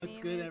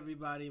What's good,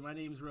 everybody? My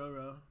name's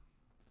Roro.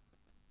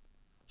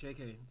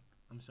 JK.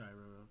 I'm sorry,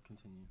 Roro.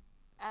 Continue.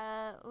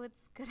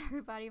 What's good,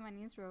 everybody? My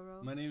name's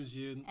Roro. My name's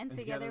Jude. And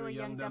together we're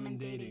Young, Dumb, and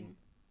Dating.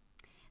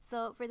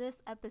 So for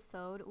this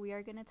episode, we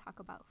are going to talk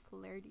about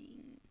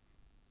flirting.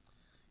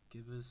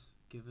 Give us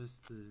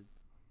the...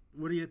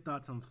 What are your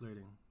thoughts on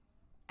flirting?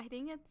 I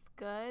think it's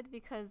good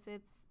because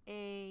it's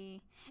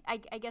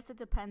I guess it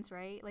depends,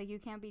 right? Like, you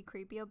can't be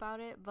creepy about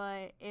it,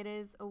 but it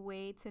is a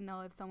way to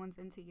know if someone's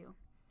into you.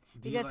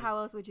 Because how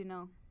else would you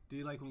know? Do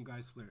you like when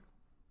guys flirt?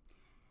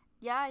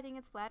 Yeah, I think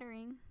it's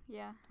flattering.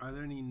 Yeah. Are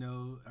there any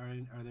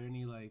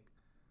like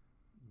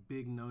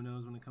big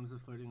no-nos when it comes to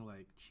flirting,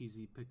 like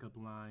cheesy pickup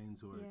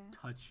lines or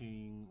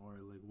touching,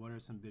 or like what are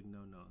some big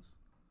no-nos?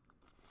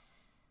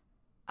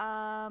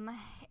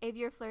 If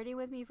you're flirting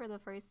with me for the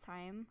first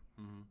time,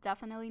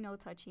 definitely no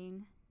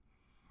touching.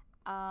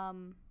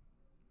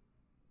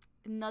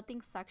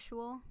 Nothing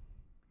sexual.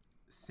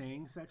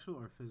 Saying sexual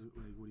or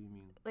physical? Like, what do you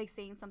mean? Like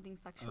saying something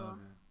sexual. Oh, okay.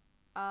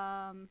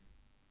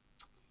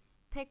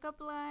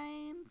 Pickup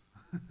lines.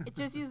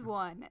 Just use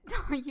one.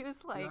 Don't use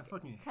like Dude, I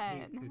fucking 10.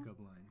 hate pickup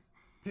lines.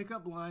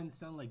 Pickup lines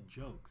sound like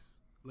jokes.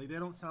 Like, they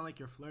don't sound like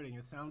you're flirting.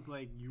 It sounds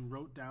like you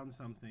wrote down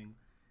something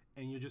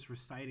and you're just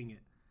reciting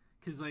it.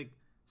 Because, like,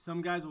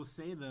 some guys will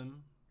say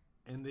them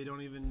and they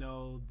don't even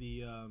know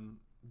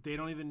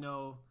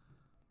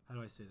how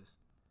do I say this?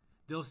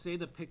 They'll say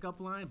the pickup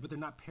line, but they're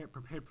not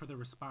prepared for the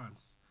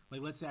response.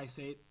 Like, let's say I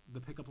say the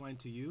pickup line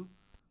to you,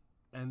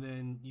 and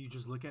then you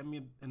just look at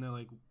me and they're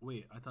like,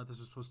 wait, I thought this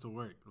was supposed to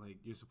work. Like,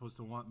 you're supposed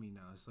to want me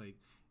now. It's like,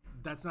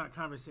 that's not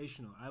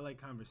conversational. I like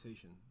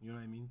conversation. You know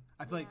what I mean?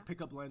 I feel like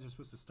pickup lines are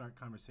supposed to start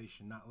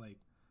conversation, not like...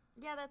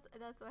 Yeah,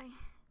 that's why.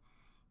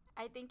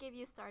 I think if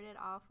you started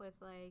off with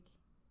like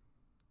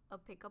a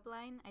pickup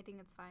line, I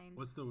think it's fine.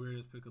 What's the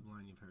weirdest pickup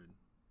line you've heard?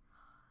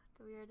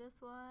 The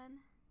weirdest one?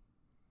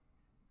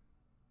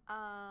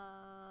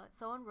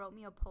 Someone wrote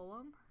me a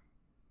poem.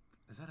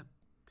 Is that a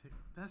pick?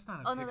 That's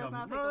not a pickup. No, that's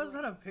not a pickup. No, that's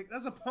not a pick.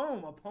 That's a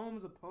poem. A poem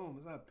is a poem.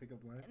 It's not a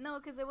pickup line. No,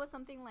 because it was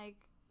something like,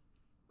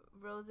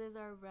 roses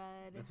are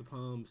red. That's a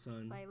poem,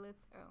 son.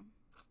 Violets. Oh.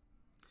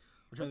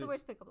 What's the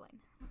worst pickup line?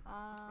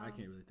 I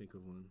can't really think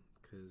of one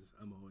because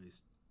I'm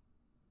always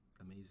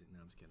amazing. No,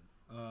 I'm just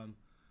kidding.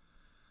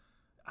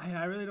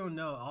 I really don't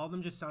know. All of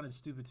them just sounded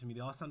stupid to me.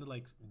 They all sounded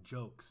like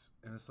jokes,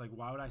 and it's like,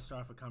 why would I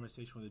start off a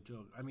conversation with a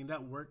joke? I mean,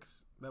 that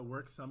works. That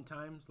works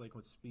sometimes, like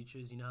with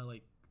speeches. You know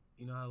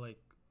how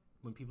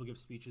when people give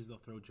speeches, they'll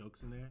throw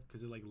jokes in there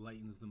because it like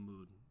lightens the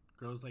mood.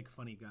 Girls like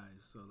funny guys,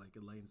 so like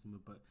it lightens the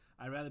mood. But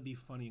I'd rather be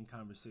funny in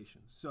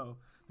conversation. So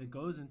that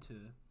goes into,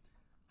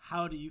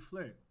 how do you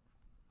flirt?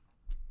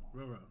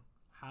 Roro,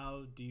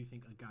 how do you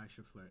think a guy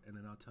should flirt? And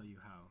then I'll tell you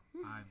how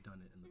I've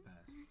done it in the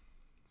past.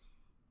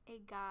 A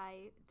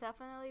guy,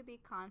 definitely be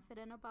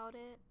confident about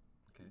it.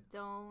 Okay.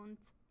 Don't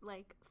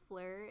like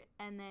flirt,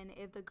 and then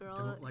if the girl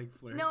don't like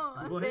flirt. No,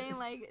 I'm saying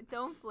like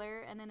don't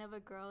flirt, and then if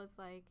a girl is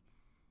like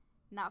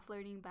not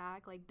flirting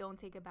back, like don't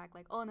take it back.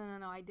 Like, oh no,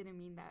 I didn't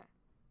mean that.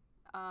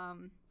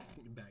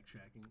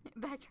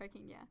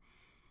 Backtracking, yeah.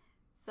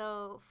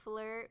 So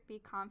flirt, be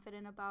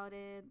confident about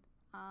it.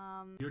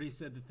 You already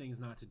said the things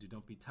not to do.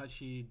 Don't be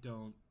touchy.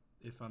 Don't.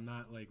 If I'm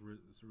not like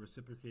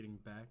reciprocating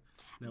back.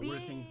 Now,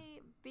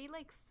 be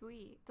like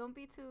sweet. Don't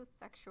be too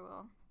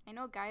sexual. I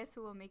know guys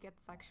who will make it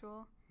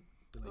sexual.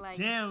 Like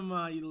damn,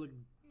 you look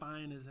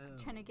fine as hell.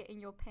 Trying to get in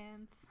your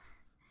pants.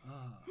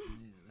 Oh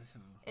man, that's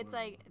horrible. It's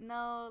like,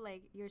 no,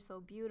 like, you're so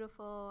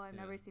beautiful. I've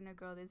never seen a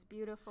girl this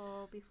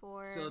beautiful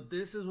before. So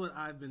this is what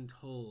I've been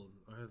told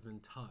or have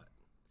been taught.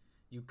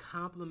 You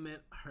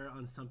compliment her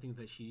on something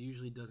that she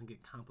usually doesn't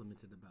get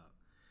complimented about.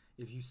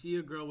 If you see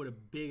a girl with a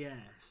big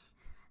ass,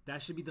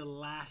 that should be the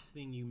last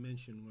thing you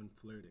mention when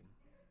flirting.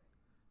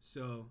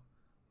 So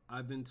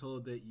I've been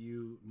told that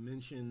you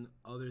mention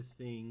other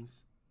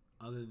things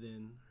other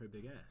than her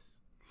big ass.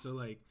 So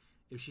like,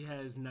 if she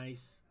has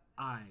nice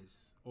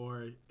eyes,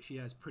 or she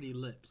has pretty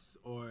lips,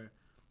 or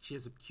she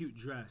has a cute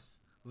dress,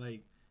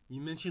 like,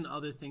 you mention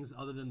other things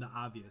other than the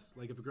obvious.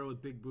 Like, if a girl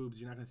with big boobs,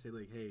 you're not gonna say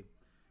like, hey,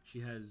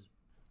 you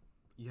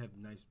have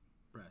nice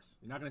breasts.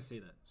 You're not gonna say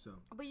that. So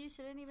but you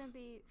shouldn't even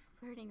be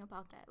flirting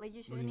about that. Like,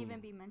 you shouldn't even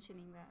be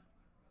mentioning that.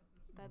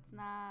 That's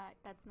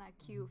not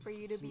cute for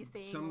you to be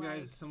saying.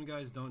 Some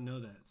guys don't know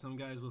that. Some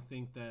guys will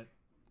think that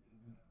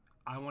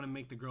I want to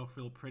make the girl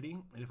feel pretty,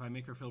 and if I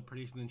make her feel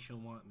pretty, then she'll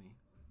want me.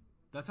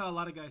 That's how a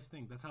lot of guys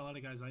think. That's how a lot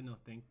of guys I know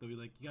think. They'll be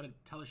like, you gotta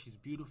tell her she's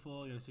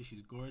beautiful. You gotta say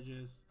she's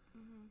gorgeous.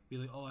 Mm-hmm. Be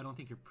like, oh, I don't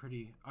think you're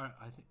pretty. Or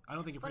I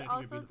don't think you're pretty. But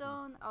I think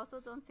you're also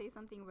don't say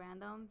something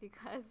random,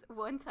 because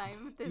one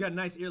time you got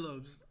nice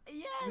earlobes.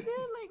 Yeah, dude.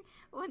 Like,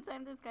 one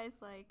time this guy's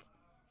like,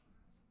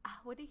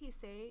 what did he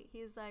say?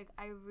 He's like,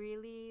 I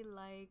really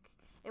like.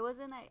 It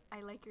wasn't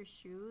I like your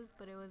shoes,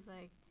 but it was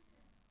like,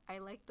 I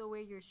like the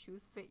way your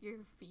shoes fit your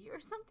feet or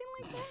something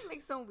like that.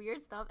 Like some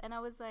weird stuff. And I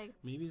was like,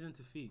 maybe he's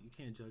into feet. You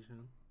can't judge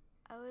him.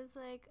 I was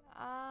like,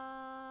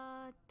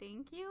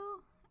 thank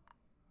you.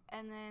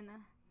 And then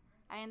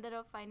I ended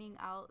up finding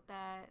out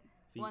that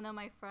one of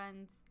my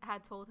friends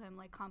had told him,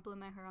 like,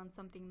 compliment her on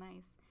something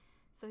nice.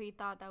 So he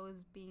thought that was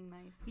being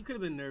nice. He could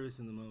have been nervous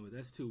in the moment.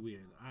 That's too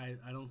weird. I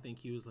don't think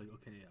he was like,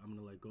 okay, I'm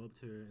gonna like go up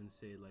to her and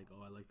say like,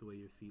 oh, I like the way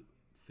your feet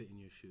fit in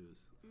your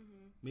shoes.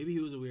 Mm-hmm. Maybe he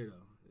was a weirdo.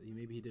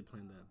 Maybe he did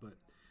plan that. But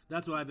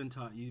that's what I've been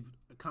taught. You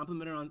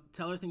compliment her on,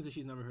 tell her things that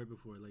she's never heard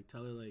before. Like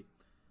tell her like,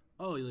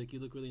 oh, like you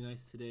look really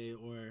nice today,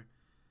 or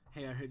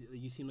hey, I heard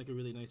you seem like a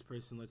really nice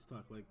person. Let's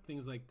talk. Like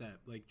things like that.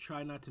 Like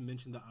try not to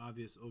mention the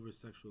obvious over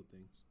sexual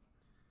things.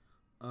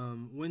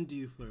 When do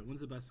you flirt? When's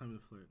the best time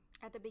to flirt?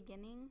 At the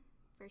beginning,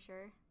 for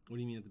sure. What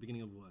do you mean at the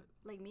beginning of what?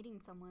 Like meeting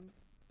someone.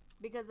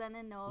 Because then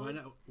it knows. Why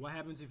not, what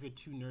happens if you're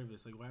too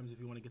nervous? Like what happens if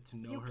you want to get to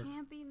know her? You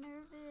can't be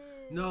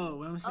nervous. No,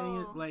 what I'm saying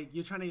is like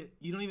you're trying to,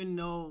 you don't even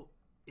know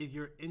if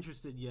you're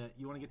interested yet.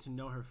 You want to get to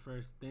know her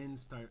first, then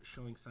start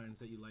showing signs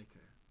that you like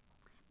her.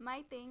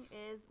 My thing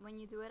is when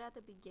you do it at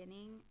the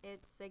beginning,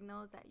 it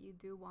signals that you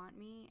do want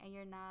me and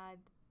you're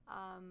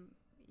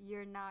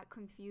not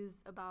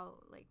confused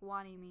about like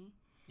wanting me.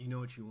 You know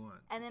what you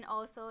want. And then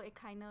also it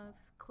kind of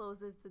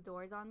closes the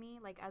doors on me.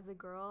 Like as a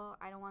girl,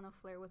 I don't want to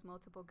flirt with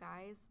multiple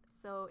guys.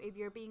 So if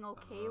you're being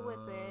okay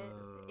with it,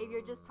 if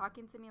you're just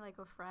talking to me like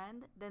a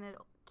friend, then it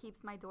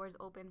keeps my doors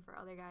open for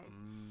other guys.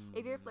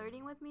 If you're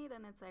flirting with me,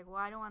 then it's like, well,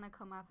 I don't want to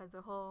come off as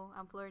a hoe.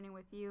 I'm flirting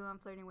with you. I'm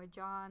flirting with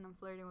John. I'm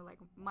flirting with like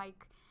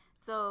Mike.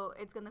 So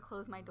it's going to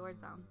close my doors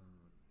down.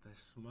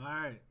 That's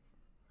smart.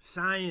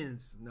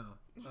 Science. No.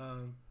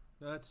 No,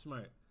 that's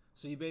smart.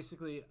 So you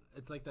basically,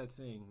 it's like that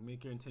saying,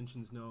 make your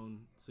intentions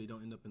known so you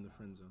don't end up in the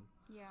friend zone.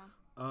 Yeah.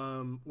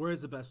 Where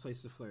is the best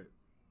place to flirt?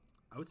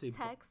 I would say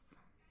text.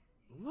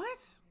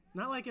 What?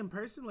 Not like in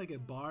person, like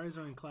at bars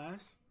or in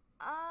class?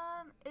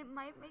 It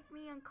might make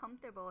me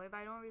uncomfortable if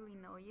I don't really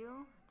know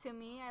you. To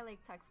me, I like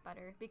text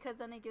better because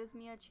then it gives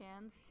me a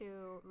chance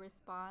to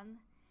respond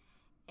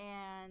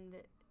and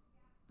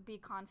be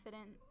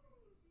confident.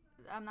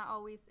 I'm not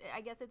always,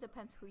 I guess it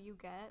depends who you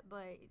get,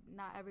 but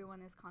not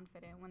everyone is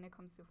confident when it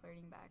comes to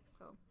flirting back.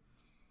 So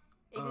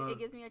it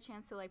gives me a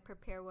chance to like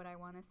prepare what I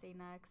want to say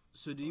next.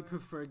 So do you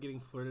prefer getting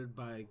flirted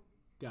by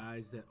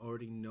guys that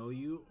already know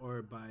you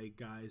or by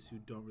guys who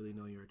don't really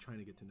know you or trying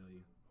to get to know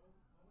you?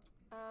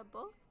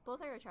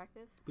 Both are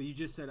attractive. But you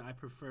just said I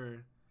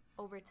prefer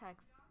over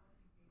text.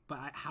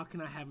 But how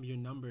can I have your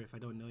number if I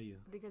don't know you?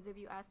 Because if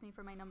you ask me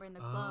for my number in the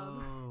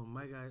club. Oh,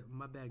 my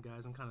bad,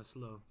 guys. I'm kind of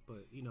slow,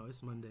 but you know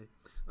it's Monday.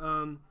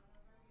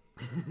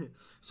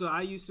 So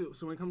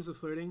when it comes to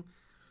flirting,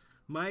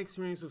 my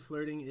experience with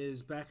flirting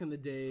is back in the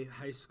day,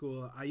 high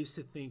school. I used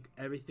to think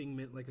everything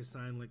meant like a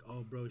sign, like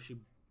oh, bro, she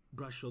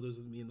brushed shoulders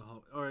with me in the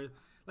hall, or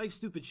like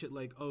stupid shit,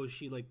 like oh,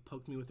 she like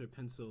poked me with her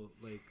pencil,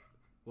 like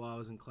while I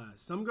was in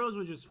class. Some girls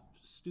were just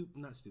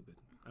not stupid.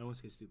 I don't want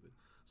to say stupid.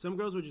 Some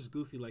girls were just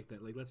goofy like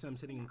that. Like, let's say I'm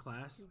sitting in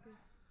class.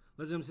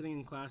 Let's say I'm sitting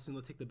in class and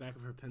they'll take the back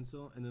of her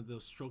pencil and then they'll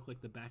stroke,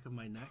 like, the back of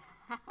my neck.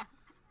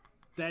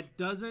 That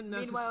doesn't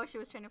necessarily... Meanwhile, she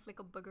was trying to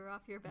flick a booger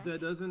off your back. That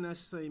doesn't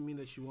necessarily mean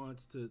that she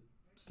wants to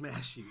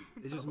smash you.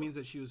 It just means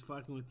that she was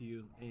fucking with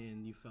you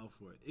and you fell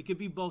for it. It could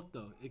be both,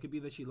 though. It could be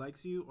that she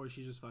likes you or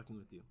she's just fucking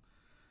with you.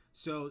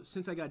 So,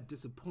 since I got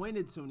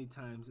disappointed so many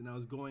times and I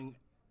was going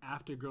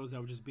after girls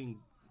that were just being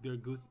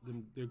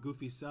their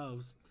goofy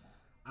selves...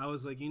 I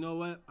was like, you know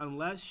what?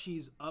 Unless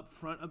she's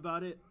upfront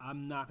about it,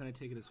 I'm not going to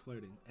take it as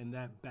flirting. And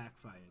that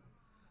backfired.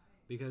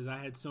 Because I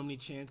had so many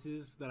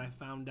chances that I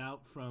found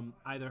out from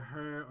either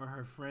her or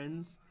her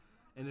friends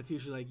in the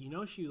future, like, you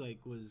know, she,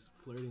 like, was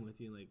flirting with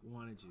you, like,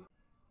 wanted you.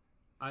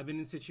 I've been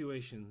in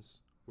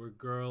situations where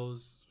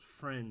girls'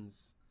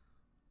 friends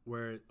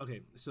were,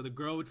 okay, so the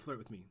girl would flirt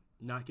with me,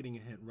 not getting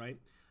a hint, right?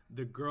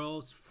 The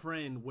girl's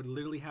friend would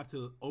literally have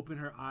to open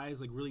her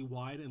eyes like really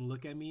wide and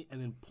look at me and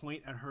then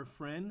point at her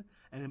friend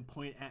and then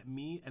point at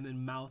me and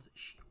then mouth,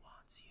 she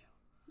wants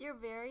you. You're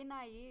very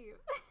naive.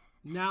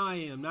 Now I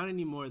am. Not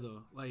anymore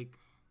though. Like,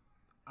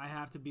 I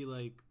have to be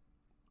like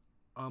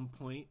on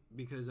point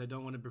because I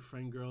don't want to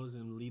befriend girls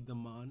and lead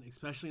them on,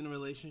 especially in a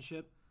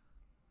relationship.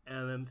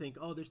 And then think,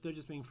 oh, they're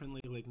just being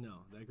friendly. Like, no.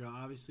 That girl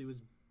obviously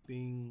was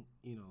being,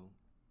 you know,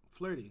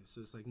 flirty.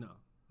 So it's like, no.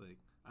 Like,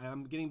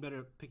 I'm getting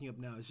better at picking up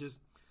now. It's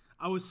just...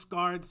 I was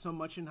scarred so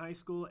much in high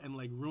school and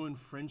like ruined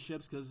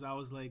friendships because I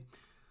was like,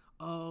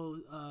 oh,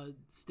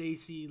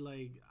 Stacy,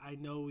 like I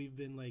know we've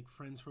been like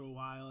friends for a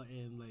while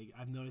and like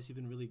I've noticed you've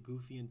been really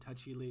goofy and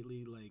touchy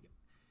lately. Like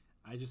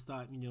I just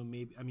thought, you know,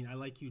 maybe, I mean, I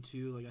like you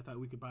too. Like I thought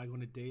we could probably go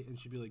on a date. And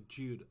she'd be like,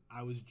 Jude,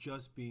 I was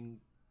just being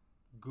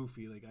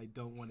goofy. Like I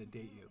don't want to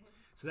date you.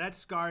 So that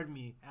scarred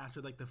me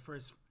after like the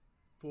first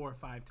 4 or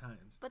 5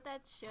 times. But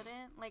that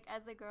shouldn't, like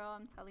as a girl,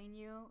 I'm telling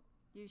you,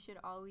 you should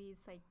always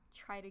like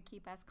try to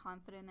keep as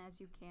confident as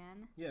you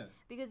can. Yeah.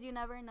 Because you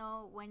never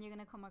know when you're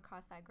gonna come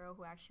across that girl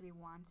who actually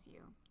wants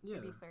you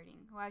to be flirting,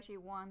 who actually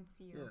wants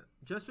you. Yeah.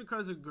 Just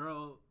because a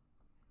girl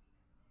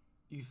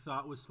you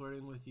thought was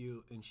flirting with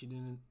you and she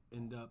didn't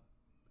end up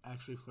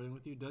actually flirting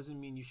with you doesn't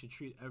mean you should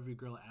treat every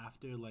girl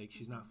after like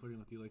she's not flirting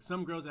with you. Like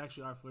some girls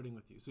actually are flirting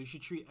with you. So you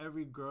should treat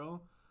every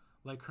girl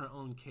like her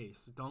own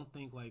case. Don't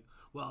think like,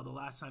 well, the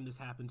last time this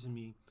happened to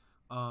me,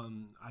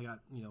 I got,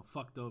 you know,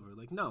 fucked over.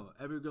 Like, no,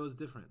 every girl is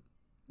different.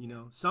 You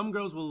know, some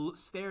girls will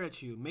stare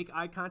at you, make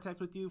eye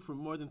contact with you for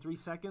more than 3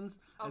 seconds,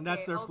 and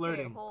that's their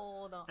flirting.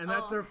 Hold on. And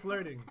that's their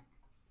flirting.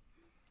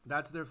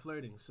 That's their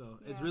flirting. So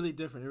it's really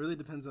different. It really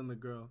depends on the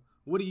girl.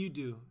 What do you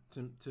do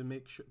to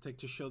make sure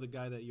to show the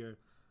guy that you're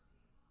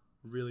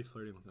really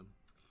flirting with him?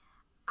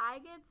 I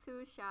get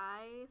too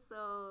shy,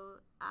 so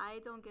I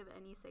don't give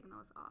any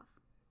signals off.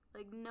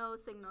 Like, no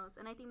signals.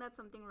 And I think that's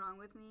something wrong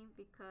with me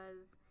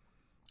because...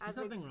 There's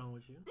nothing wrong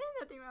with you. There's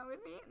nothing wrong with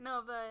me.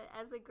 No, but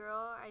as a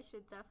girl, I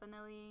should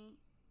definitely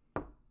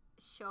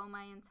show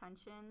my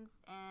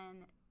intentions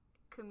and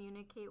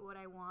communicate what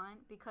I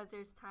want, because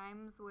there's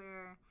times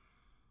where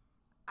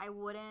I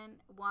wouldn't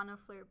want to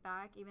flirt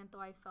back even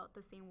though I felt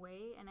the same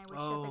way, and I would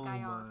shut the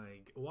guy off.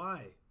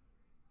 Why?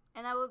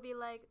 And I would be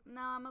like,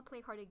 no, I'm going to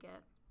play hard to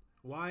get.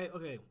 Why?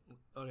 Okay,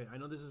 I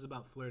know this is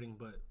about flirting,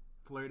 but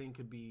flirting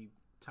could be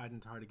tied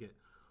into hard to get.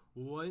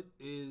 What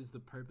is the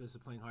purpose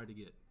of playing hard to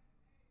get?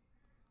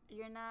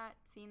 You're not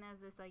seen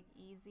as this, like,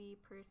 easy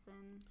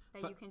person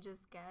that you can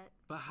just get.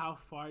 But how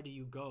far do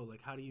you go?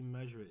 Like, how do you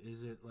measure it?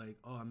 Is it like,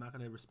 oh, I'm not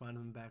going to respond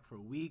to him back for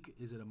a week?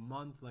 Is it a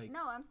month? Like,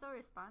 no, I'm still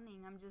responding.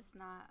 I'm just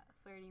not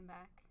flirting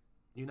back.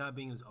 You're not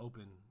being as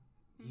open.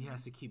 Mm-hmm. He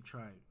has to keep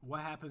trying. What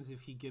happens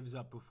if he gives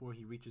up before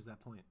he reaches that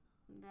point?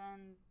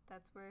 Then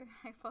that's where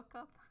I fuck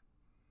up.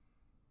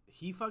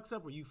 He fucks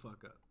up or you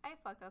fuck up? I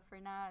fuck up for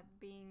not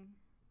being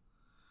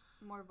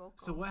more vocal.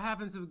 So what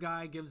happens if a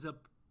guy gives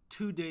up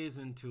 2 days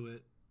into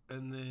it,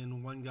 and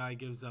then one guy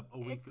gives up a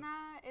week?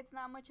 It's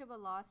not much of a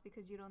loss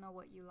because you don't know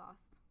what you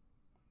lost.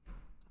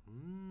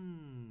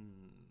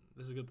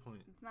 That's a good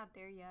point. It's not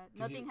there yet.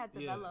 Nothing has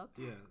developed.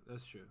 Yeah,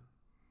 that's true.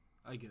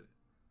 I get it.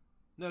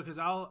 No, because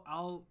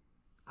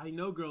I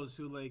know girls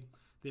who, like,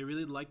 they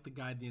really like the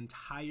guy the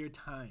entire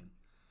time.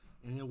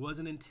 And it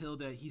wasn't until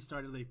that he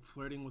started, like,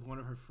 flirting with one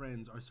of her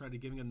friends or started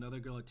giving another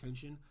girl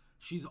attention,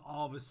 she's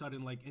all of a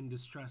sudden, like, in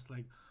distress,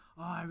 like,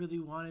 oh, I really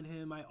wanted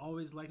him. I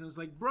always liked him. It's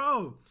like,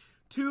 bro,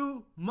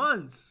 2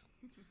 months.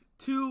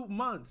 2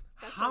 months.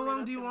 How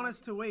long do you want us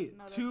to wait?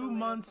 No, 2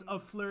 months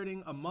of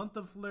flirting, a month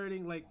of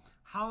flirting. Like,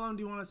 how long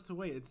do you want us to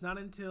wait? It's not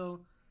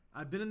until,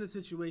 I've been in this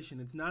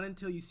situation, it's not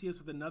until you see us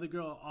with another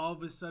girl, all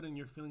of a sudden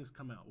your feelings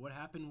come out. What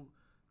happened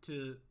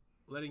to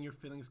letting your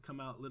feelings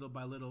come out little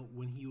by little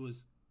when he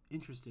was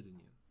interested in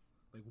you?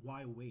 Like,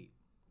 why wait?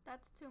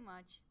 That's too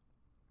much.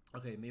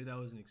 Okay, maybe that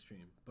was an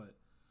extreme, but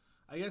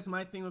I guess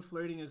my thing with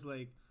flirting is,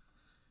 like,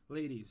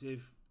 ladies,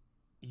 if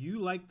you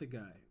like the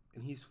guy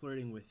and he's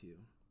flirting with you,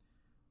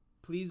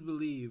 please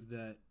believe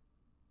that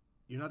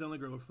you're not the only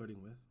girl we're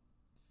flirting with.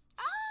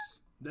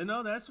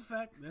 No, that's a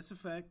fact. That's a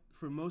fact.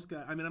 For most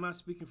guys, I mean, I'm not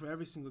speaking for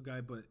every single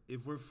guy, but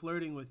if we're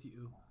flirting with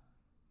you,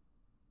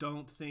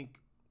 don't think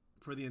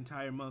for the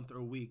entire month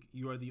or week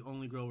you are the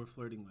only girl we're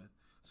flirting with.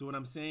 So what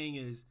I'm saying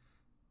is,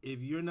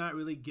 if you're not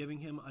really giving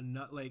him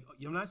enough, like,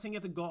 I'm not saying you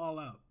have to go all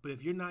out, but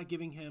if you're not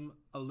giving him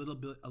a little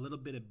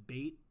bit of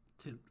bait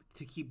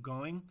to keep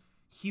going,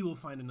 he will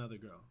find another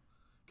girl.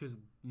 Because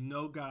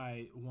no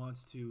guy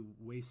wants to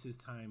waste his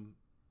time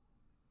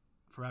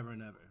forever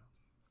and ever.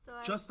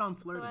 Just on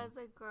flirting. So as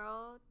a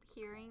girl,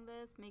 hearing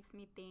this makes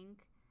me think,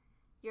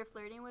 you're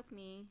flirting with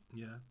me.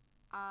 Yeah.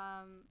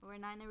 We're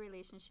not in a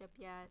relationship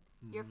yet.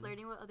 Mm-hmm. You're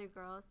flirting with other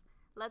girls.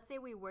 Let's say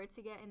we were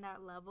to get in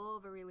that level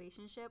of a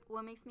relationship.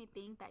 What makes me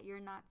think that you're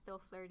not still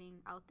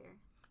flirting out there?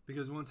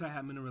 Because once I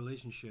am in a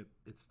relationship,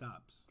 it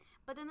stops.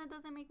 But then it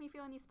doesn't make me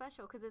feel any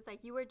special, because it's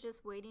like you were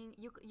just waiting.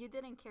 You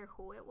didn't care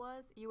who it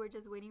was. You were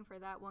just waiting for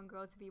that one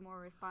girl to be more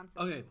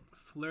responsive. Okay,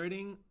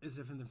 flirting is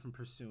different than from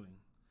pursuing.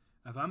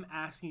 If I'm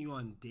asking you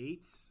on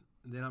dates,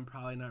 then I'm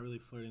probably not really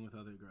flirting with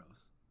other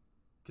girls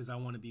because I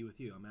want to be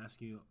with you. I'm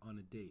asking you on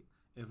a date.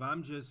 If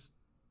I'm just,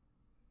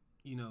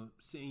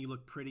 saying you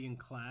look pretty in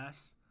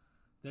class,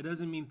 that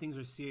doesn't mean things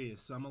are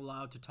serious. So I'm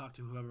allowed to talk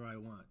to whoever I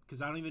want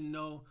because I don't even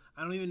know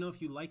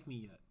if you like me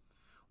yet.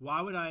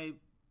 Why would I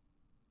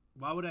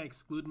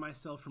exclude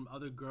myself from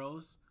other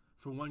girls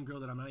for one girl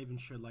that I'm not even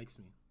sure likes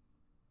me?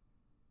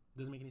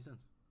 Doesn't make any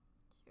sense.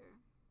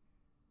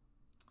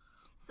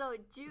 So,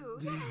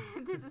 Jude,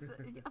 this is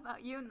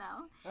about you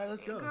now. All right,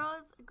 let's go.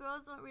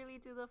 Girls don't really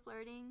do the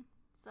flirting,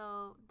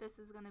 so this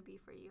is going to be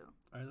for you.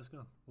 All right, let's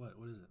go. What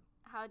is it?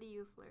 How do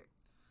you flirt?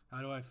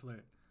 How do I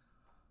flirt?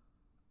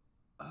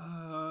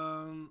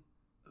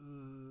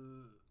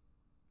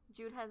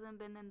 Jude hasn't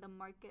been in the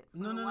market for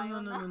No, a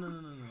while now.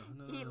 No.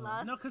 He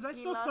lost. No, because I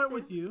still flirt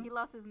with you. He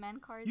lost his man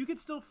card. You could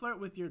still flirt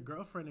with your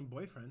girlfriend and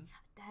boyfriend.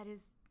 That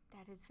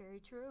is very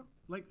true.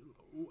 Like,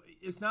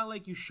 it's not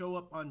like you show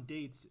up on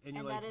dates and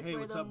you're like, hey,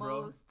 what's up,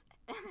 bro?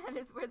 And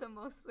that is where the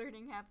most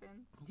flirting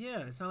happens. Yeah,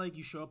 it's not like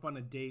you show up on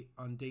date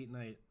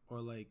night or,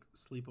 like,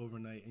 sleep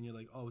overnight and you're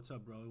like, oh, what's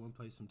up, bro? You want to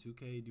play some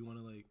 2K? Do you want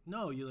to, like...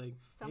 No, you're like,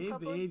 hey,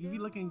 babe, you be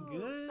looking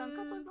good. Some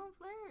couples don't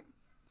flirt.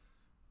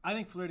 I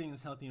think flirting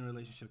is healthy in a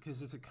relationship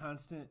because it's a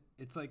constant...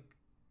 It's like...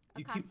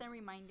 A constant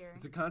reminder.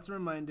 It's a constant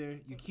reminder.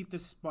 You keep the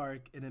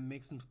spark and it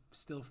makes them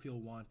still feel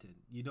wanted.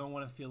 You don't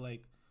want to feel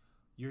like...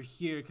 You're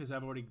here because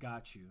I've already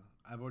got you.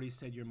 I've already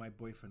said you're my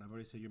boyfriend. I've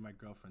already said you're my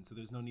girlfriend. So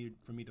there's no need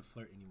for me to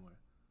flirt anymore.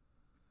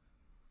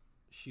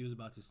 she was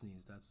about to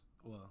sneeze.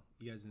 Well,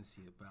 you guys didn't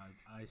see it, but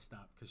I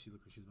stopped because she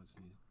looked like she was about to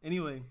sneeze.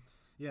 Anyway,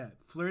 yeah,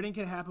 flirting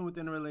can happen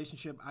within a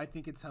relationship. I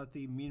think it's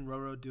healthy. Me and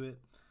Roro do it.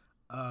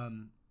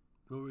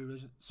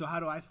 So how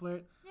do I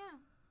flirt?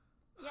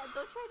 Yeah,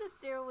 don't try to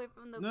steer away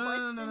from the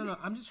question. No.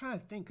 I'm just trying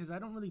to think because I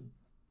don't really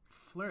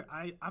flirt.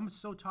 I'm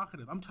so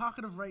talkative. I'm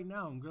talkative right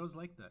now, and girls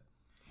like that.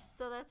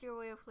 So that's your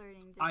way of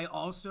flirting. I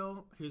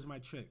also, here's my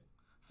trick.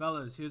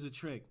 Fellas, here's a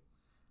trick.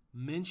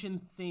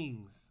 Mention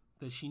things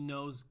that she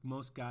knows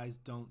most guys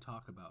don't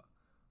talk about.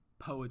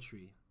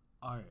 Poetry,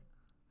 art,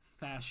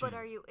 fashion. But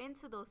are you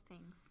into those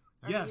things?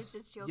 Or are you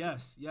just joking?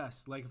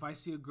 Yes. Like if I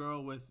see a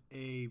girl with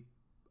I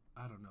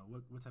don't know,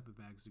 what type of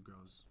bags do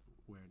girls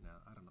wear now?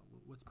 I don't know.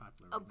 What's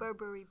popular right now?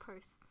 Burberry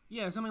purse.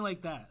 Yeah, something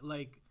like that.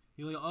 Like,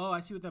 you're like, oh, I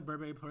see with that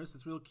Burberry purse.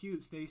 That's real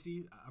cute,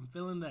 Stacy. I'm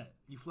feeling that.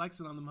 You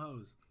flexing on them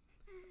hoes.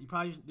 You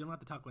don't have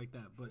to talk like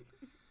that, but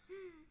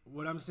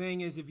what I'm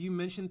saying is if you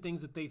mention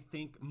things that they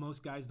think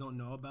most guys don't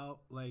know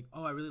about, like,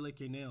 oh, I really like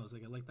your nails.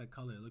 Like, I like that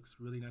color. It looks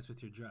really nice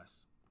with your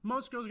dress.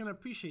 Most girls are going to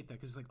appreciate that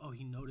because it's like, oh,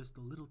 he noticed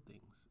the little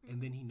things.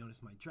 And then he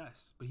noticed my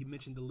dress. But he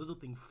mentioned the little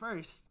thing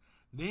first.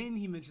 Then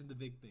he mentioned the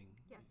big thing.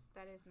 Yes,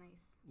 that is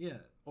nice. Yeah.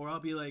 Or I'll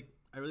be like,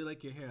 I really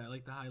like your hair. I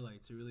like the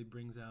highlights. It really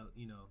brings out,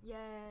 Yes.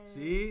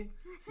 See?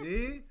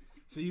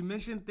 So you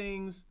mention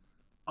things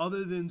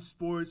other than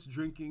sports,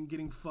 drinking,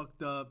 getting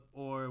fucked up,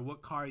 or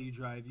what car you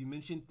drive. You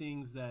mention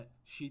things that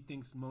she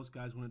thinks most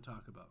guys want to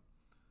talk about.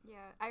 Yeah,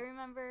 I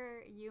remember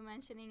you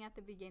mentioning at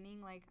the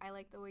beginning, like, I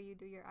like the way you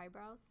do your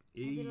eyebrows.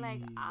 I'd be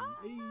like,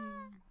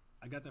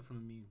 I got that from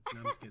a meme. No,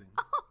 I'm just kidding.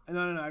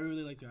 No, I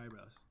really like your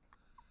eyebrows.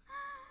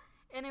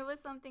 And it was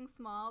something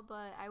small,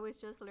 but I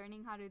was just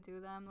learning how to do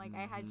them. Like,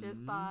 I had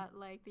just bought,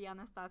 like, the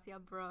Anastasia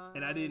brush.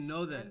 And I didn't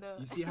know that.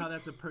 You see how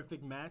that's a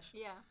perfect match?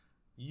 Yeah.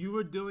 You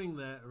were doing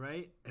that,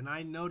 right? And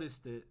I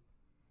noticed it,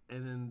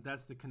 and then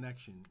that's the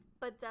connection.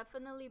 But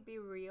definitely be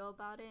real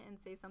about it and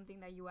say something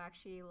that you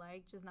actually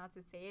like, just not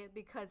to say it.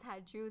 Because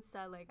had Jude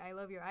said, like, I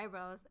love your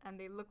eyebrows, and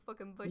they look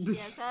fucking bushy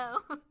as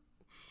hell.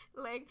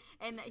 Like,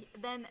 and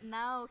then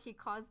now he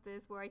caused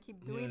this where I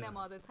keep doing them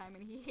all the time,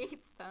 and he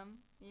hates them.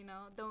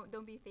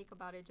 Don't be fake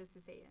about it just to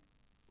say it.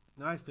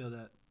 No, I feel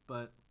that.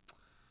 But,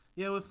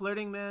 yeah, with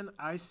flirting, man,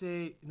 I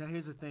say, now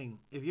here's the thing.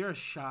 If you're a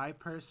shy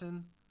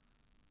person,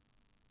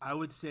 I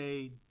would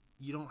say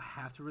you don't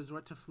have to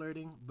resort to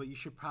flirting, but you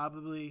should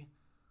probably,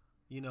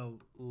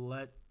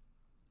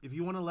 if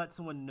you want to let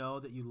someone know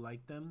that you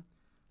like them,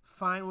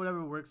 find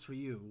whatever works for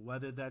you.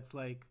 Whether that's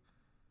like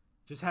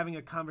just having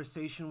a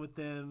conversation with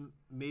them,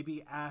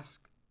 maybe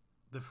ask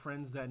the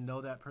friends that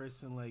know that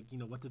person, like,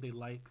 what do they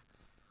like?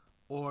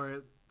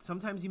 Or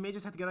sometimes you may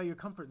just have to get out of your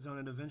comfort zone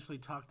and eventually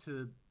talk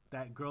to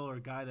that girl or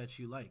guy that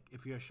you like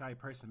if you're a shy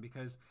person.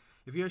 Because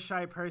if you're a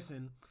shy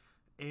person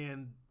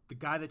and the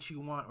guy that you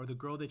want or the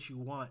girl that you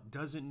want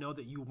doesn't know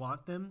that you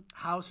want them,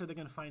 how else are they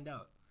going to find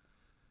out?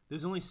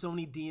 There's only so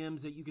many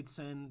DMs that you could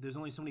send. There's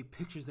only so many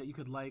pictures that you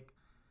could like.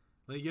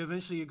 Like, you're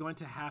going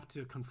to have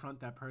to confront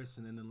that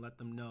person and then let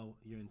them know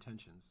your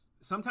intentions.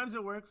 Sometimes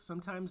it works.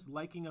 Sometimes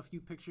liking a few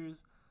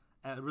pictures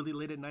at really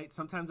late at night,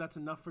 sometimes that's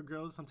enough for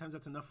girls. Sometimes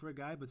that's enough for a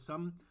guy. But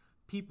some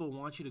people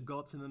want you to go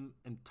up to them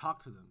and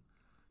talk to them.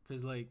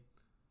 Because, like,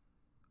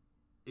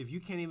 if you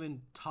can't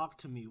even talk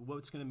to me,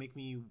 what's going to make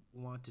me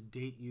want to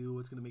date you?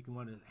 What's going to make me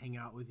want to hang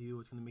out with you?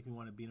 What's going to make me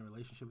want to be in a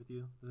relationship with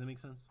you? Does that make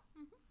sense?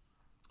 Mm-hmm.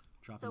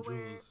 Dropping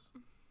jewels.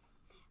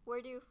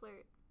 Where do you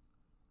flirt?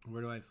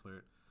 Where do I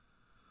flirt?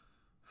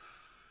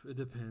 It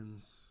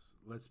depends.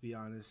 Let's be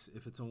honest.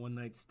 If it's a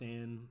one-night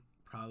stand,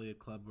 probably a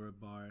club or a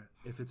bar.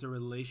 If it's a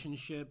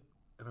relationship,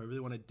 if I really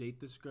want to date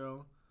this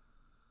girl,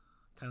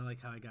 kind of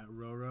like how I got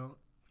Roro.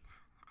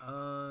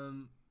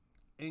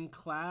 In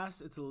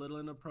class, it's a little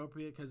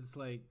inappropriate because it's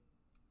like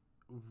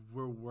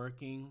we're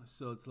working,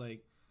 so it's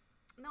like.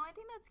 No, I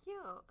think that's cute.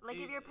 Like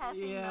if you're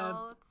passing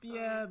notes.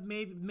 Yeah,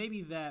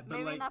 maybe that. But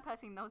maybe like, not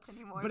passing notes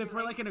anymore. But if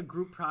we're like in a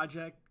group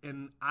project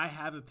and I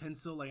have a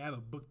pencil, like I have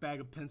a book bag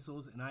of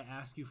pencils, and I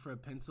ask you for a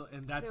pencil,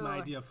 and that's my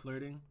idea of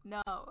flirting.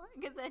 No,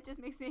 because that just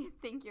makes me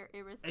think you're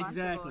irresponsible.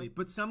 Exactly.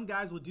 But some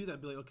guys will do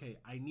that. Be like, okay,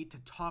 I need to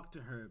talk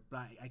to her,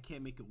 but I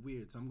can't make it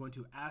weird. So I'm going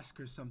to ask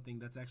her something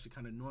that's actually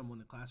kind of normal in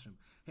the classroom.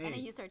 Hey, and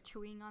then you start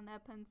chewing on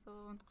that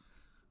pencil.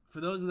 For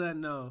those that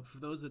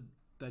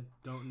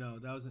don't know,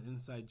 that was an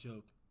inside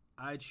joke.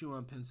 I chew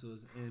on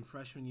pencils, and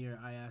freshman year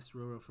I asked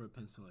Roro for a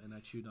pencil, and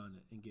I chewed on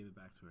it and gave it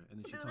back to her,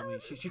 and then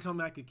she told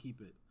me I could keep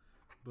it.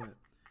 But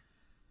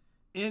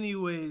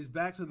anyways,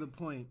 back to the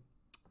point.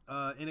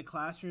 In a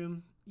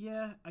classroom,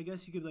 yeah, I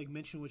guess you could like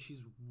mention what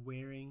she's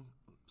wearing,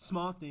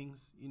 small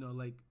things,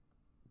 like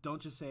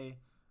don't just say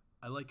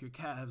I like your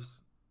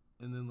calves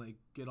and then like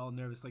get all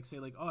nervous. Like say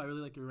like, oh, I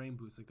really like your rain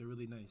boots, like they're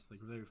really nice,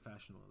 like they're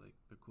fashionable, like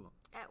they're cool.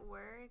 At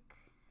work.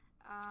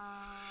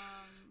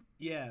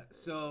 Yeah,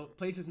 so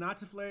places not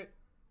to flirt.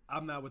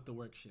 I'm not with the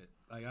work shit.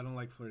 Like I don't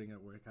like flirting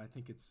at work. I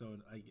think it's so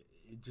like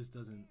it just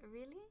doesn't.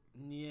 Really?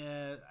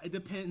 Yeah, it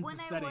depends the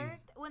setting.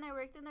 When I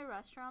worked in the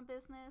restaurant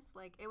business,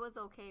 like it was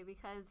okay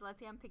because let's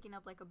say I'm picking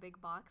up like a big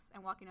box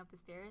and walking up the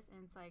stairs,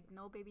 and it's like,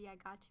 no, baby, I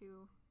got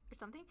you. or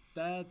something.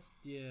 That's,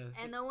 yeah.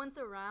 And no one's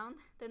around,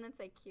 then it's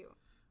like cute.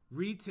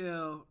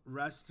 Retail,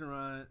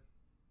 restaurant,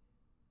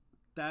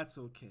 that's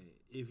okay.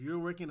 If you're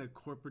working a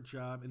corporate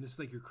job and this is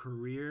like your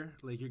career,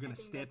 like you're going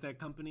to stay at that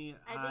company.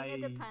 I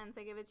think it depends.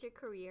 Like if it's your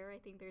career, I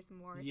think there's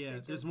more. Yeah,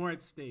 there's more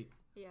at stake.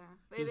 Yeah.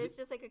 But if it's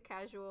just like a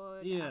casual,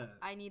 yeah,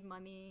 I need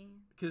money.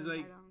 Because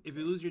like if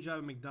you lose your job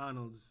at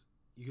McDonald's,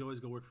 you can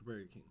always go work for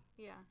Burger King.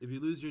 Yeah. If you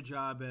lose your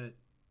job at,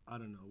 I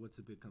don't know, what's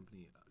a big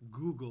company?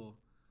 Google.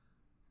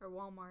 Or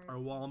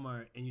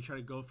Walmart, and you try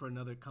to go for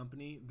another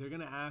company, they're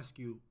going to ask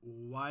you,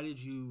 why did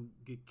you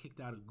get kicked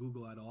out of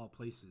Google at all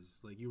places?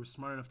 Like, you were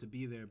smart enough to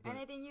be there. But and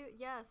I think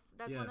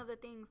that's one of the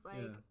things.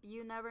 Like,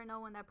 you never know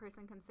when that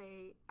person can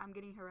say, I'm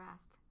getting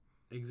harassed.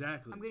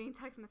 Exactly. I'm getting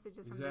text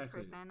messages from this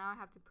person, and now I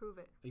have to prove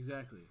it.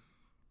 Exactly.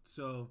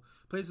 So,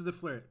 places to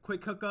flirt.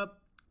 Quick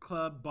hookup,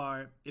 club,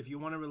 bar. If you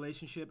want a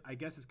relationship, I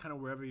guess it's kind of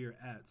wherever you're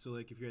at. So,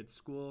 like, if you're at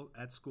school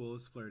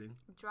is flirting.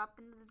 Drop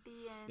in the DMs.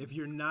 If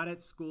you're not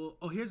at school,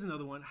 here's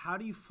another one. How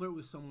do you flirt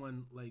with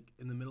someone, like,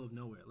 in the middle of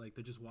nowhere? Like,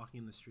 they're just walking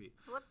in the street.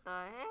 What the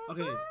heck?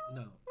 Okay,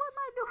 no. What am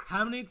I doing?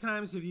 How many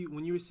times have you,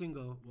 when you were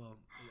single, well,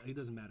 it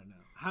doesn't matter now.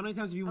 How many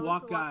times have you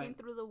walking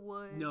through the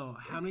woods? No,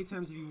 how many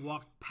times have you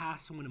walked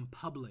past someone in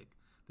public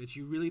that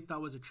you really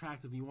thought was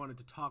attractive and you wanted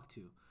to talk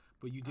to?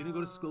 But you didn't go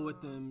to school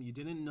with them. You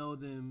didn't know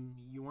them.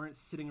 You weren't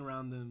sitting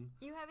around them.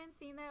 You haven't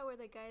seen that where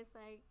the guy's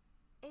like,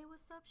 hey,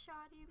 what's up,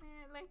 shawty,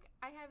 man? Like,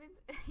 I haven't.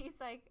 He's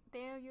like,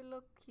 damn, you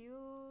look cute.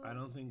 I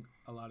don't think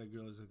a lot of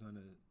girls are going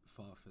to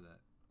fall for that.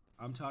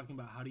 I'm talking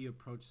about how do you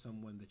approach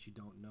someone that you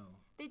don't know?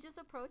 They just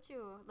approach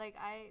you. Like,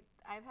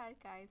 I've had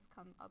guys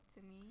come up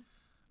to me.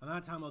 I'm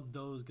not talking about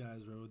those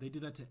guys, bro. They do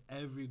that to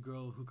every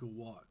girl who could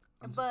walk.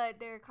 But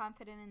they're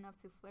confident enough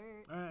to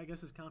flirt. All right, I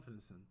guess it's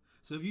confidence then.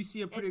 So if you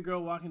see a pretty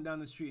girl walking down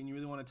the street and you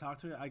really want to talk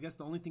to her, I guess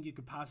the only thing you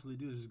could possibly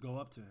do is just go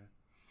up to her.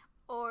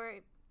 Or...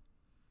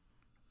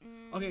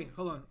 okay,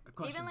 hold on. A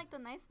question. Even like the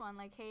nice one,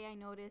 like, hey, I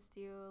noticed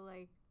you.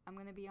 Like, I'm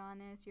going to be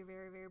honest. You're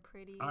very, very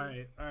pretty. All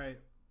right.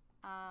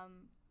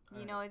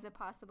 You know, is it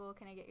possible?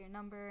 Can I get your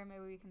number?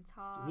 Maybe we can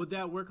talk. Would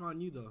that work on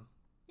you, though?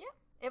 Yeah.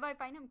 If I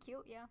find him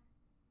cute, yeah.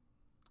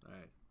 All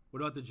right.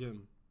 What about the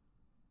gym?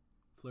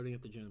 Flirting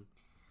at the gym.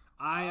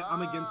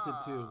 I'm against it,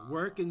 too.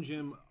 Work and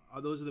gym,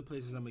 those are the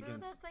places I'm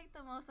against. That's like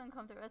the most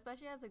uncomfortable.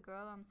 Especially as a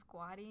girl, I'm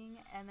squatting,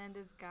 and then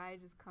this guy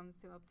just comes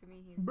up to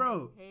me. He's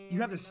bro, like, hey,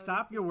 you have to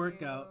stop your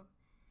workout.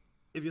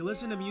 If you're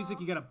listening to music,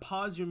 you got to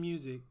pause your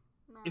music.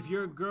 No. If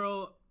you're a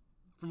girl,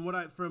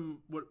 from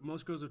what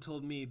most girls have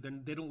told me,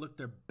 then they don't look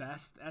their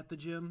best at the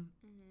gym.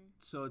 Mm-hmm.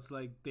 So it's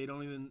like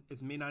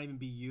it may not even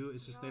be you.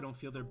 It's just they don't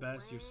feel their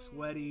best. You're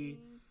sweaty.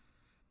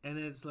 And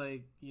then it's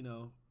like, you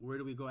know, where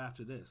do we go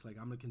after this? Like,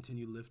 I'm going to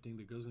continue lifting.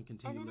 The girl's going to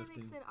continue lifting. And then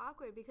it makes it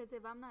awkward because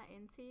if I'm not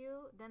into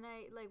you, then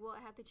I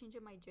have to change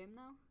up my gym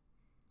now.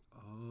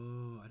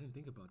 Oh, I didn't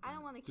think about that. I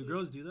don't want to Do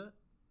girls do that?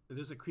 If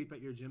there's a creep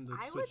at your gym, they'll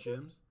switch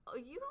gyms? Oh,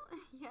 you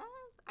don't? Yeah,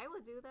 I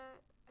would do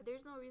that.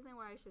 There's no reason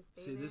why I should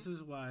stay there. This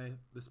is why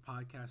this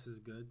podcast is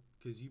good,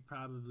 because you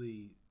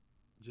probably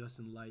just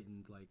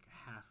enlightened like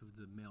half of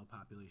the male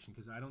population,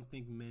 because I don't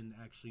think men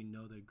actually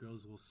know that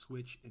girls will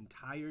switch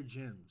entire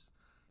gyms.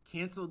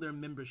 Cancel their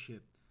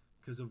membership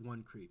because of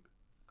one creep.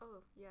 Oh,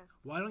 yes.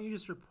 Why don't you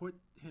just report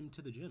him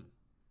to the gym?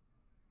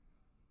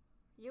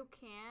 You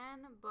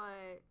can,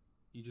 but...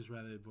 You just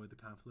rather avoid the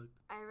conflict?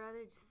 I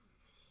rather just...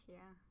 Yeah.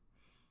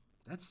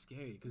 That's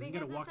scary because you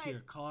got to walk to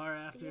your car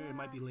after. Yeah. It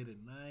might be late at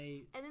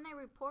night. And then I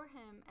report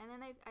him, and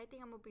then I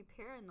think I'm going to be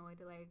paranoid.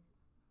 Like,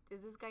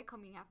 is this guy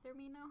coming after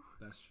me now?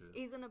 That's true.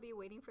 He's going to be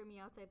waiting for me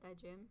outside that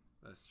gym.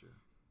 That's true.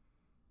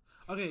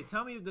 Okay,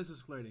 tell me if this is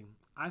flirting.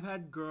 I've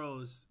had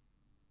girls...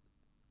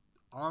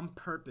 on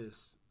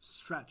purpose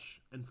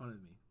stretch in front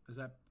of me. Is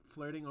that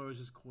flirting or was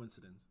it just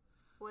coincidence?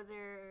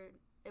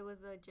 It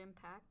was a gym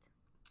packed?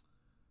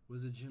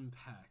 Was the gym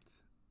packed?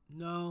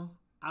 No.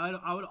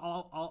 I would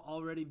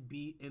already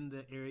be in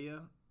the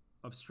area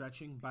of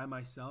stretching by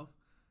myself,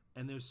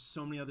 and there's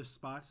so many other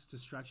spots to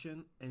stretch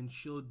in, and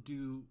she'll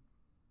do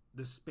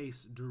the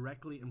space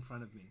directly in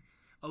front of me.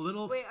 A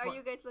little. Wait, are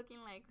you guys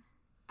looking like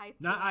eye to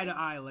not eye to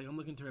eye? Like I'm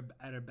looking to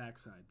at her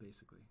backside,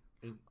 basically.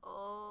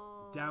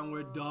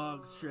 Downward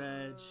dog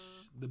stretch,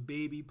 the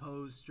baby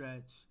pose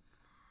stretch.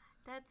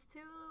 That's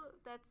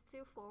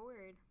too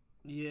forward.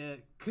 Yeah,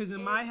 because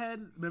in my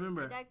head,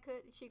 remember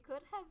she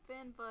could have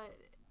been, but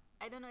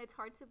I don't know. It's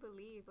hard to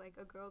believe like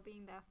a girl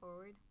being that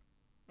forward.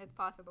 It's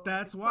possible.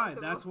 That's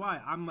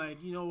why I'm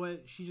like, you know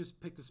what? She just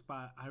picked a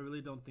spot. I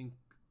really don't think,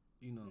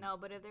 you know. No,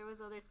 but if there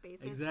was other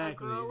spaces, a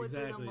girl would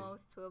do the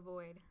most to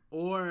avoid.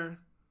 Or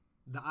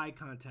the eye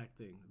contact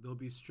thing. They'll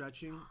be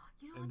stretching.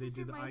 You know and they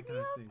do the eye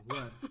contact thing.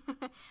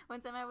 What? One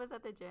time I was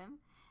at the gym,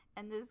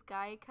 and this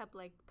guy kept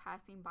like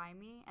passing by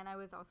me, and I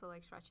was also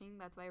like stretching.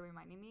 That's why it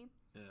reminded me.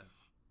 Yeah.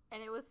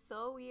 And it was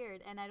so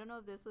weird, and I don't know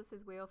if this was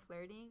his way of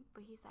flirting,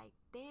 but he's like,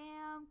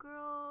 "Damn,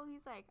 girl,"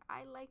 he's like,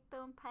 "I like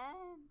them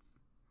pants."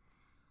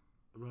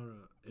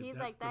 Roro, if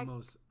that's like the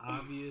most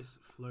obvious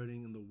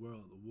flirting in the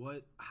world,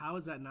 how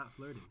is that not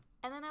flirting?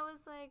 And then I was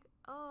like,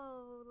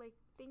 oh, like,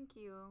 thank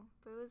you.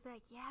 But it was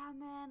like, yeah,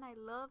 man, I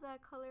love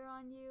that color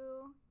on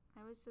you.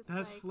 I was just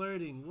That's like,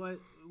 flirting.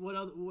 What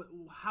other?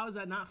 How is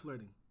that not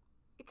flirting?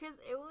 because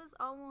it was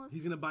almost.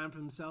 He's gonna buy them for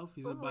himself.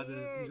 He's gonna buy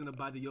the. He's gonna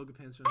buy the yoga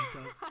pants for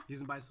himself. He's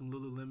gonna buy some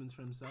Lululemons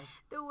for himself.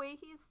 The way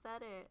he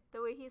said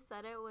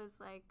it was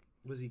like.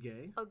 Was he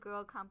gay? A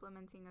girl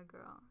complimenting a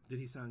girl. Did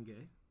he sound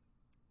gay?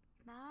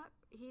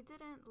 He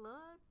didn't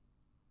look.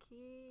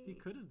 He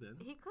could have been.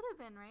 He could have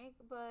been, right?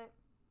 But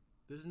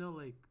there's no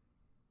like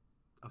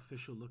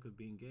official look of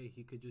being gay.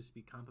 He could just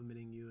be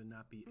complimenting you and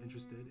not be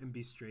interested and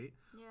be straight.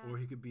 Yeah. Or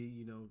he could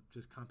be,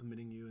 just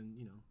complimenting you and,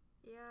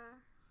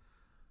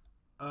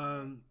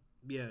 Yeah.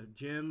 Yeah,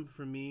 gym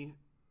for me,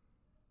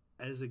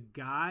 as a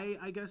guy,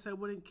 I guess I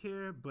wouldn't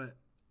care, but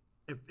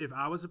if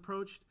I was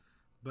approached,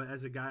 but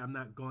as a guy, I'm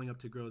not going up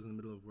to girls in the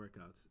middle of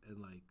workouts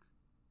and like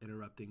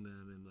interrupting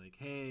them and like,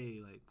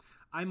 hey, like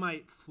I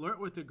might flirt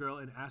with a girl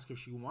and ask her if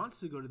she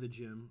wants to go to the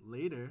gym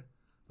later,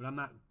 but I'm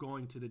not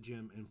going to the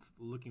gym and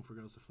looking for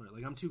girls to flirt.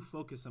 Like I'm too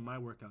focused on my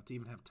workout to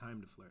even have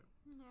time to flirt.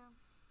 Yeah.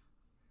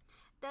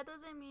 That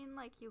doesn't mean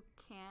like you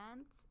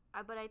can't,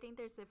 but I think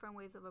there's different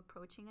ways of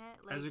approaching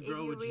it. Like as a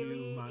girl, would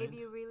you mind? If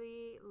you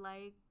really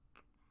like,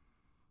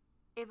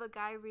 if a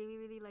guy really,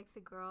 really likes a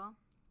girl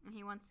and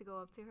he wants to go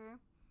up to her,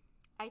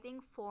 I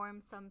think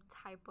form some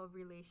type of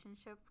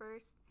relationship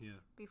first. Yeah.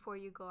 Before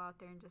you go out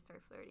there and just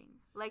start flirting.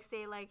 Like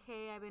say like,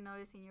 hey, I've been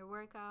noticing your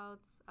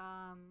workouts.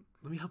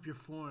 Let me help your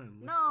form.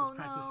 Let's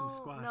practice some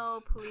squats. No,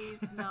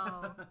 please,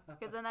 no.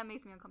 Because then that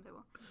makes me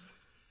uncomfortable.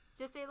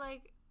 Just say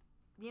like,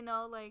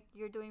 like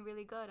you're doing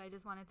really good. I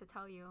just wanted to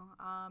tell you.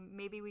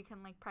 Maybe we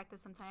can like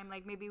practice some time.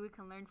 Like maybe we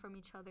can learn from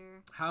each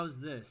other. How's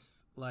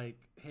this? Like,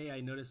 hey,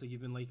 I noticed like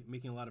you've been like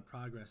making a lot of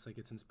progress. Like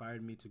it's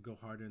inspired me to go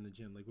harder in the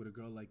gym. Like would a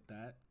girl like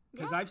that?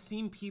 Because I've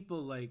seen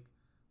people like,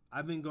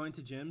 I've been going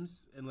to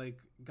gyms and like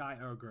guy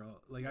or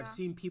girl, like I've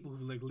seen people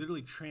who like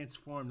literally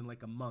transformed in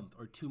like a month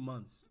or 2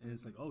 months. And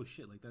it's like, oh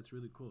shit, like that's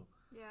really cool.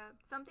 Yeah,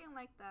 something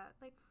like that.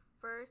 Like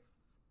first,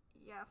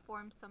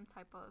 form some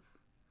type of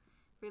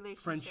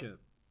relationship. Friendship.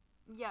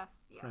 Yes.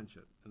 Yeah.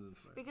 Friendship. And then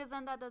flirt. Because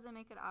then that doesn't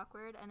make it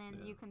awkward. And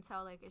then you can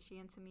tell like, is she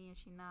into me? Is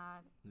she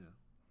not? Yeah.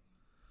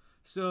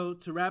 So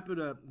to wrap it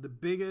up, the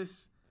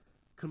biggest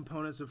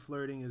components of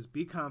flirting is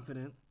be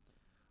confident.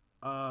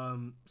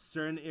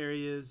 Certain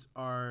areas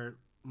are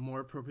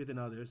more appropriate than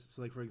others.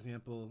 So like, for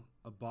example,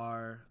 a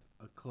bar,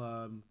 a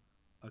club,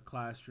 a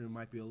classroom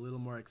might be a little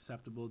more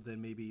acceptable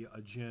than maybe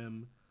a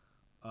gym,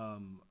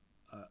 a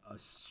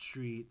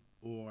street,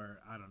 or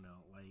I don't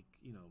know, like,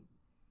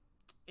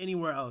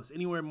 anywhere else,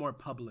 anywhere more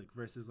public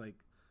versus like,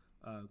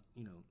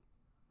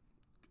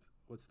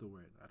 what's the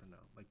word? I don't know,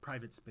 like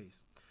private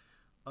space.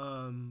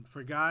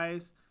 For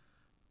guys,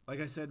 like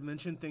I said,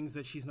 mention things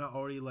that she's not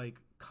already like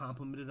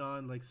complimented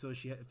on. Like, so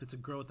if it's a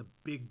girl with a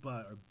big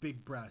butt or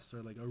big breasts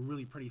or like a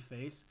really pretty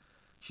face,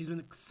 she's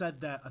been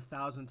said that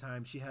 1,000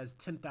 times. She has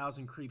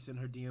 10,000 creeps in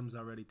her DMs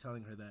already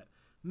telling her that.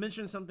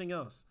 Mention something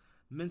else.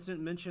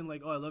 Mention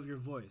like, oh, I love your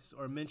voice,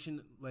 or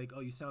mention like, oh,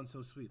 you sound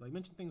so sweet. Like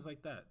mention things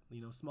like that.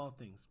 Small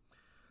things.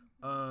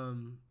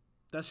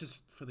 That's just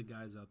for the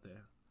guys out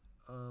there.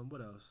 What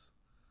else?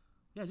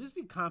 Yeah, just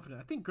be confident.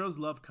 I think girls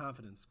love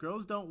confidence.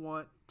 Girls don't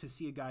want to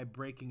see a guy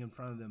breaking in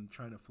front of them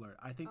trying to flirt.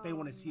 I think they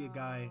want to see a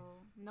guy...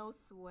 No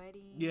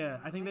sweating. Yeah,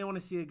 I think they want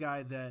to see a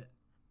guy that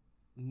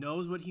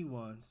knows what he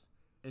wants,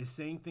 is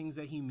saying things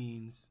that he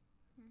means,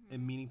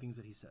 and meaning things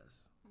that he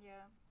says. Yeah.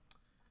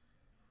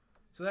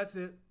 So that's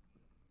it.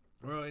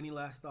 Roro, any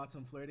last thoughts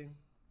on flirting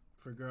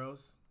for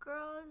girls?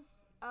 Girls,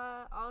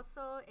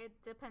 also, it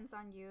depends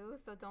on you,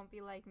 so don't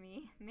be like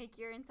me. Make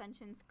your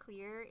intentions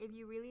clear. If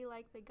you really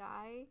like the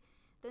guy...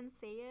 then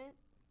say it.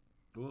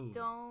 Whoa.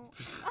 Don't.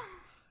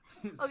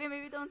 Okay,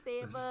 maybe don't say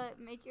it, but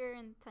make your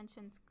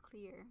intentions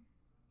clear.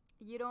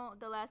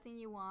 The last thing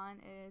you want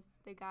is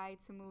the guy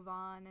to move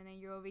on, and then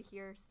you're over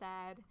here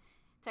sad,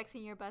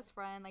 texting your best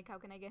friend, like, how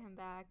can I get him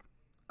back?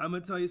 I'm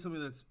going to tell you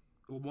something that's,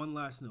 one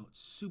last note,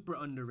 super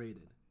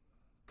underrated.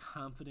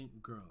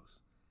 Confident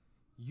girls.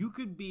 You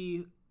could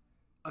be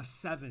a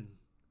 7,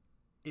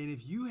 and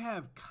if you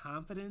have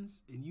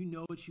confidence, and you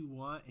know what you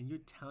want, and you're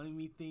telling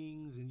me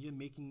things, and you're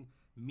making...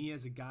 me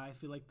as a guy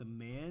feel like the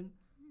man,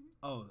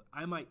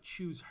 I might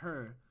choose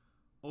her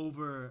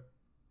over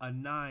a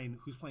 9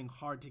 who's playing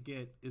hard to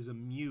get, is a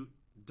mute,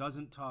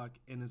 doesn't talk,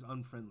 and is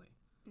unfriendly.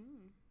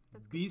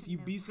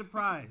 You'd be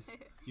surprised.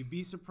 You'd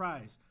be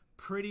surprised.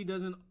 Pretty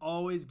doesn't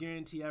always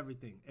guarantee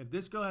everything. If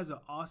this girl has an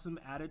awesome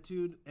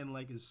attitude and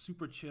like is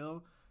super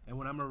chill, and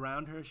when I'm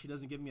around her she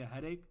doesn't give me a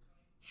headache,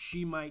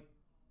 she might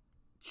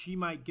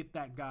get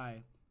that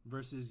guy.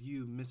 Versus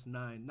you, Miss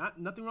 9.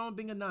 Nothing wrong with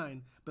being a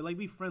 9, but like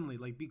be friendly,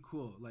 like be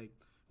cool. Like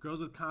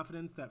girls with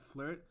confidence that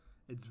flirt,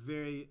 it's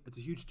a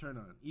huge turn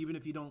on, even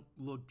if you don't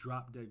look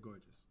drop dead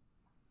gorgeous.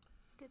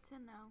 Good to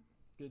know.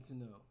 Good to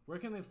know. Where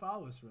can they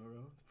follow us,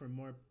 Roro,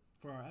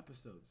 for our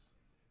episodes?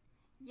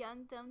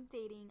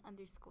 YoungDumbDating_.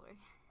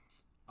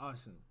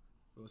 Awesome.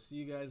 We'll see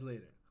you guys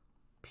later.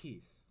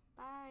 Peace.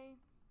 Bye.